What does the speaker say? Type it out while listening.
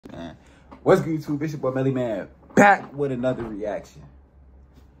What's good, YouTube? It's your boy Melly Man, back with another reaction.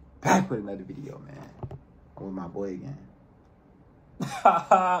 Back with another video, man. I'm with my boy again.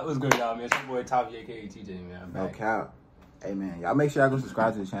 What's good, y'all, man? It's your boy Tommy, aka TJ, man. No cap. Hey, man, y'all make sure y'all go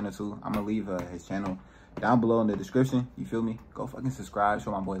subscribe to the channel, too. I'm gonna leave his channel down below in the description. You feel me? Go fucking subscribe. Show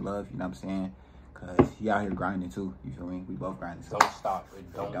my boy love, you know what I'm saying? Because he out here grinding, too. You feel me? We both grinding. So don't stop.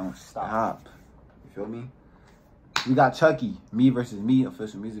 Don't stop. You feel me? We got Chuckyy, me versus me,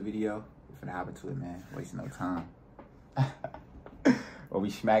 official music video. We're finna hop into it, man. Wasting no time. Or we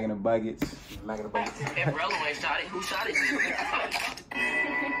smacking the buckets. Smacking the buckets. If Rello ain't shot it, who shot it?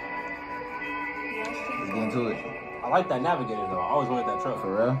 Let's get into it. I like that Navigator, though. I always wanted that truck.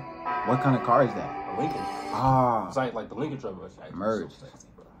 For real? What kind of car is that? A Lincoln. Ah. It's like the Lincoln truck, but merged. So sexy,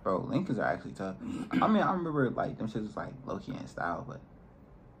 bro, Lincolns are actually tough. I mean, I remember, like, them shits was, like, low-key in style, but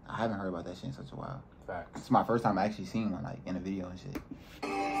I haven't heard about that shit in such a while. Facts. It's my first time actually seeing one, like, in a video and shit.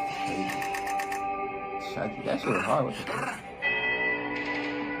 Chuckyy, that shit was hard. What the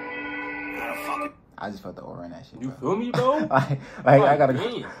fuck? I just felt the aura in that shit, bro. You feel me, bro? I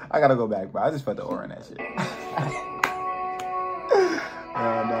gotta go back, bro. I just felt the aura in that shit.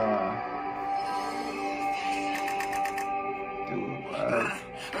 And, dude, what?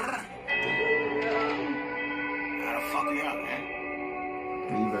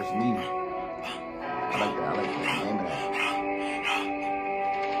 Me versus me. I like that. I like the name of that.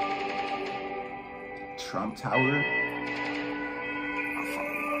 Trump Tower.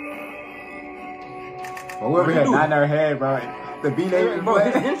 But we over here nodding our head, bro. The beat name, bro.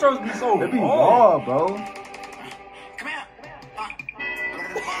 His intros be so they be raw, bro.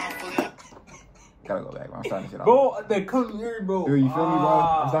 Gotta go back, bro. I'm starting this shit all over. Bro, they come here, bro. Dude, you feel me, bro?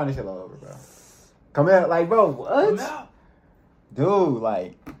 I'm starting this shit all over, bro. Come here, like, bro, what? Dude,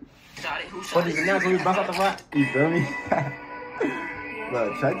 like. What is it now? So we bounce out the rock? You feel me?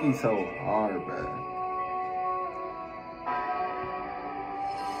 Bro, Chuckyy so hard, bro.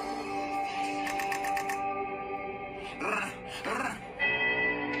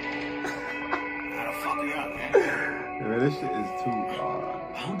 Dude, this shit is too hard.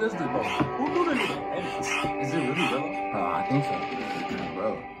 Who does this, bro? Who do the edits? Is it really Rello? I think so. Bro.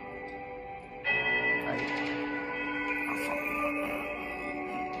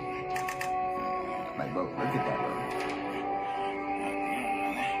 Like, bro, look at that, bro.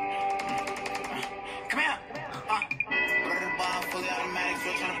 Come here. Fully automatic,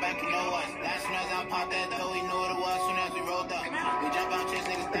 switch on the back, you know what? As soon as I popped that though, we knew what it was. Soon as we rolled up, we jump out, chase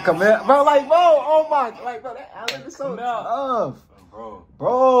niggas down. Come here, bro, like, bro, oh my, like, bro, that Allen is so tough.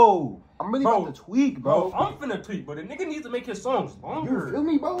 Bro, I'm really about to tweak, bro. I'm finna tweak, but the nigga needs to make his songs longer. You feel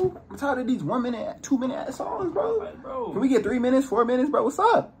me, bro? I'm tired of these 1 minute, 2 minute songs, bro. Like, bro. Can we get 3 minutes, 4 minutes, bro? What's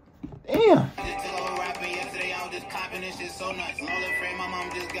up? Damn. Yesterday I was just clapping, this shit so nuts. Lola frame, my mom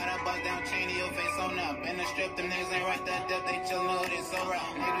just got a bust down chain to your face so nuts. In the strip, them niggas ain't right that depth, they chillin' with it so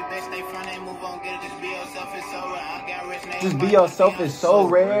round. Nigga, bitch, they front, they move on, get it, just be yourself, it's so rare. I got rich niggas. Just be yourself is so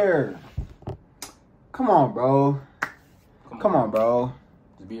rare. Come on, bro. Come on, bro.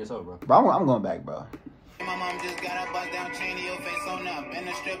 Just be yourself, bro. Bro, I'm going back, bro. My mom just got a bust down chain to your face so nuts. In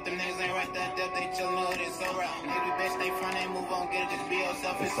the strip, them niggas ain't right that depth, they chillin' with it so round. Nigga, bitch, they front, they move on, get it, just be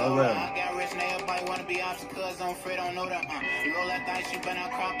yourself, it's so rare. I got rich niggas, everybody wanna be opposite, cuz I'm afraid, don't know that. You roll that dice, you better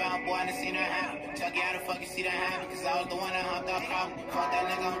not crop out, boy, I done seen that happen. Chuckyy, how the fuck you see that happen? Cause I was the one that hopped out crop. Fuck that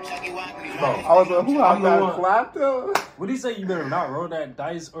nigga, I'm Chuckyy Wack. Bro, I was like, who hopped out clap though? What do you say? You better not roll that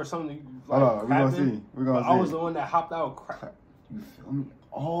dice or something? Like, hold on, we gonna see. We gonna see. I was the one that hopped out crap. You feel me?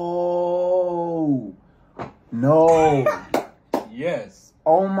 Oh. No. Yes.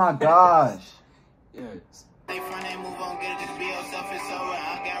 Oh my gosh. Yes. They front, they move on, get it, just be yourself, it's so rare.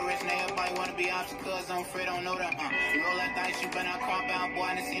 I got rich niggas, everybody wanna be opposite, cuz I'm afraid, don't know that. You roll that dice, you better not crop out, boy,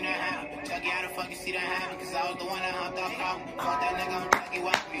 I done seen that happen. Chuckyy, how the fuck you see that happen? Cause I was the one that hopped out crop. Fuck that nigga, I'm Chuckyy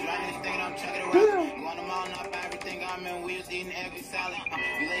Wack. You riding this thing, I'm Chuckyy the rock. You want them all, not everything I'm in, we was eating every salad.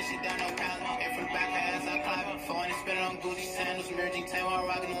 You lay shit down, no pallet. Hit from the back, her ass, I clap it. Phone and spinning on Gucci sandals, merging tail while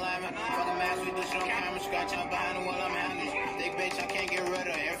rocking the alignment. Fucking mask, we do shit on camera, scratch out behind the while I'm handling. Big bitch, I can't get rid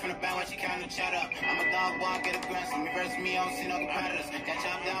of her. Air from the back when she counting chat up. I'm a dog, boy, I get aggressive. Me versus me, I don't see no competitors. Got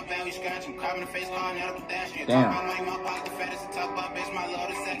chopped down, bad, we scratch him. Carving the face, calling out a pedestrian. Damn. Talk about money, my pocket, the fattest. Talk about bitch, my load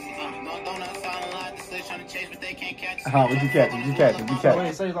is sexy. No donuts, silent lot. The slit trying to chase, but they can't catch us. What'd you catch? What'd you catch? What'd you catch? What do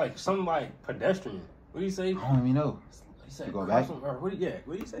you say? Like something like pedestrian. What do you say? I don't even know. He said, you go back? What do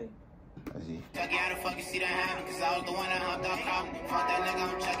you say? Let's see. Chuckyy, how the fuck you see that happen? Cause I was the one that hopped out crop. Fuck that nigga,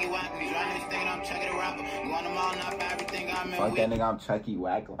 I'm Chuckyy Wack. You riding this thing, I'm Chuckyy the rapper. You want them all, not everything I'm in. Fuck that nigga, I'm Chucky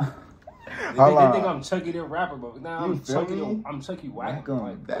Wack. They think I'm Chuckyy the rapper, but now I'm Chuckyy Wack.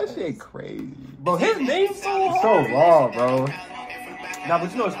 Like, that shit crazy. Bro, his name's so raw, bro. Nah,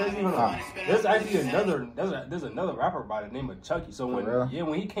 but you know what's crazy? There's actually there's another rapper by the name of Chuckyy. So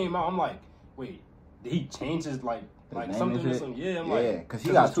when he came out, I'm like, wait, did he change his like something or something? Yeah, I'm like, because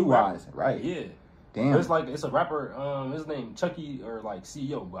he got 2 Y's, right? Yeah. Damn. It's a rapper, his name Chuckyy or like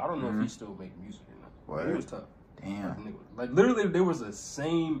CEO, but I don't know if he still make music or not. What? He was tough. Damn. Like literally they was the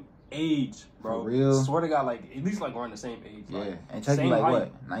same age, bro. For real? Swear to God, like at least like around the same age. Yeah. Like, and Chuckyy like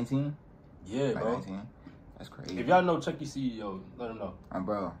what? 19? Yeah, like bro. 19. That's crazy. If y'all know Chuckyy CEO, let him know.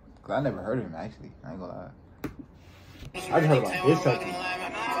 Bro. Cause I never heard of him actually. I ain't gonna lie. I just heard about his Chuckyy.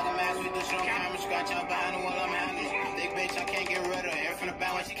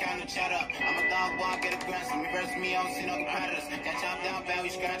 I'm a dog walk, get aggressive. Reverse me, I don't see no competitors. Got chopped down, bad, we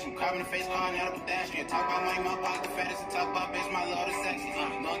scratch him. Carving the face, calling out a pedestrian. Talk about money, my pocket fattest. Talk about bitch, my load is sexy.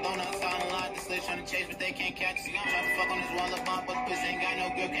 No donuts, sound a lot. The slit trying to chase, but they can't catch us. Try to fuck on this wall of bump, but the pussy ain't got no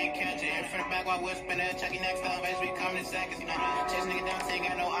grip, can't catch it. Here from the back while we're spinning. Chuckyy next time, face, we coming in seconds. Chase nigga down, ain't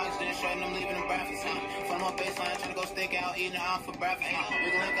got no oxygen. Shredding, I'm leaving them breakfast. From my baseline, trying to go steak out, eating an op for breakfast.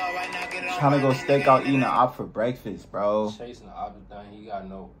 We can link out right now, get it on. Trying to go steak out, eating an op for breakfast, bro. Chasing the object down, he got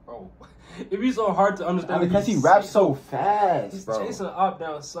no, bro. It'd be so hard to understand because he raps so fast, he's bro. Chasing up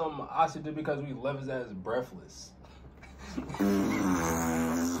down some oxygen because we left his ass breathless.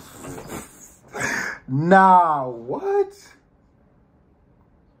 Nah, what?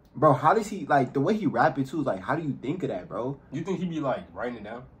 Bro, how does he, like, the way he rap it too, like, how do you think of that, bro? You think he be, like, writing it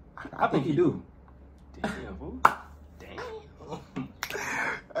down? I think he do. Damn, fool. Damn.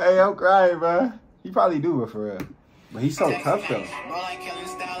 Hey, I'm crying, bro. He probably do, but for real. But he's so tough, though.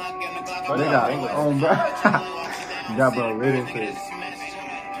 They got, bro. You got bro written for it.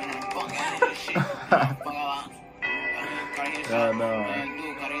 No.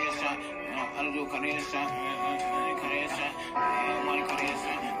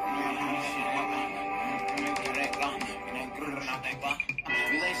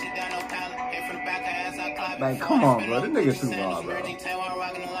 Like, come on, bro. This nigga too raw, bro.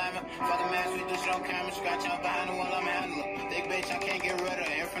 Big bitch, I can't get rid of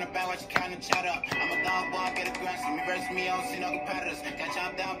her. From the back, watch you kind of chat up. I'm a dog boy, get aggressive. Reverse me, I don't see no competitors. Got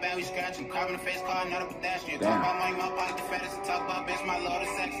chopped down, bad, we scratch him. Carving the face, car, not a pedestrian. Talk about money, my pocket the fattest. Talk about bitch, my load is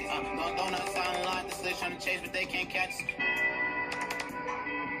sexy. No donuts, sound a lot. The slit trying to chase, but they can't catch us.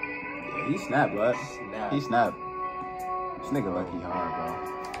 Yeah, he snapped, bro. He snapped. This nigga lucky hard, bro.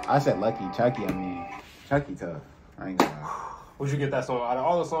 I said lucky. Chuckyy, I mean, Chuckyy tough. I ain't gonna lie. Would you get that song? Out of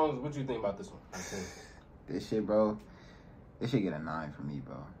all the songs, what do you think about this one? This shit, bro. This should get a 9 for me,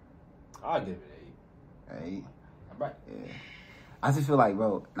 bro. I'll give it an 8. 8? Right. Yeah. I just feel like,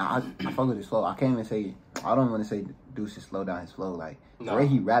 bro, I fuck with his flow. I can't even say, I don't want to say Deuce should slow down his flow. Like, the way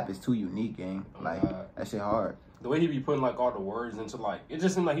he rap is too unique, gang. Like, that shit hard. The way he be putting, like, all the words into, like, it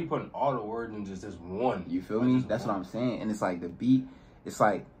just seems like he putting all the words in just this one. You feel me? That's what I'm saying. And it's like, the beat, it's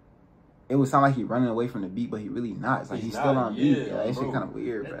like, it would sound like he running away from the beat, but he really not. It's like he's still on beat. Yeah, that shit kind of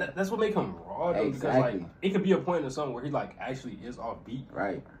weird, bro. That's what make him raw, though. Exactly. Because, like, it could be a point in the song where he, like, actually is off beat.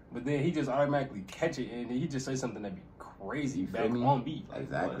 Right. But then he just automatically catch it, and he just say something that be crazy back me? on beat. Like,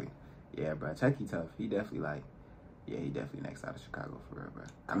 exactly. What? Yeah, bro. Chuckyy tough. He definitely, like, yeah, he definitely next out of Chicago for real, bro.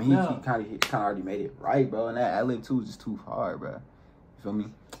 I mean, he kind of already made it right, bro. And that ad-lib, too, is just too hard, bro. You feel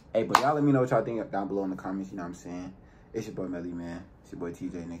me? Hey, but y'all let me know what y'all think down below in the comments, you know what I'm saying? It's your boy, Melly, man. It's your boy,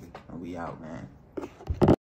 TJ, nigga. And we out, man.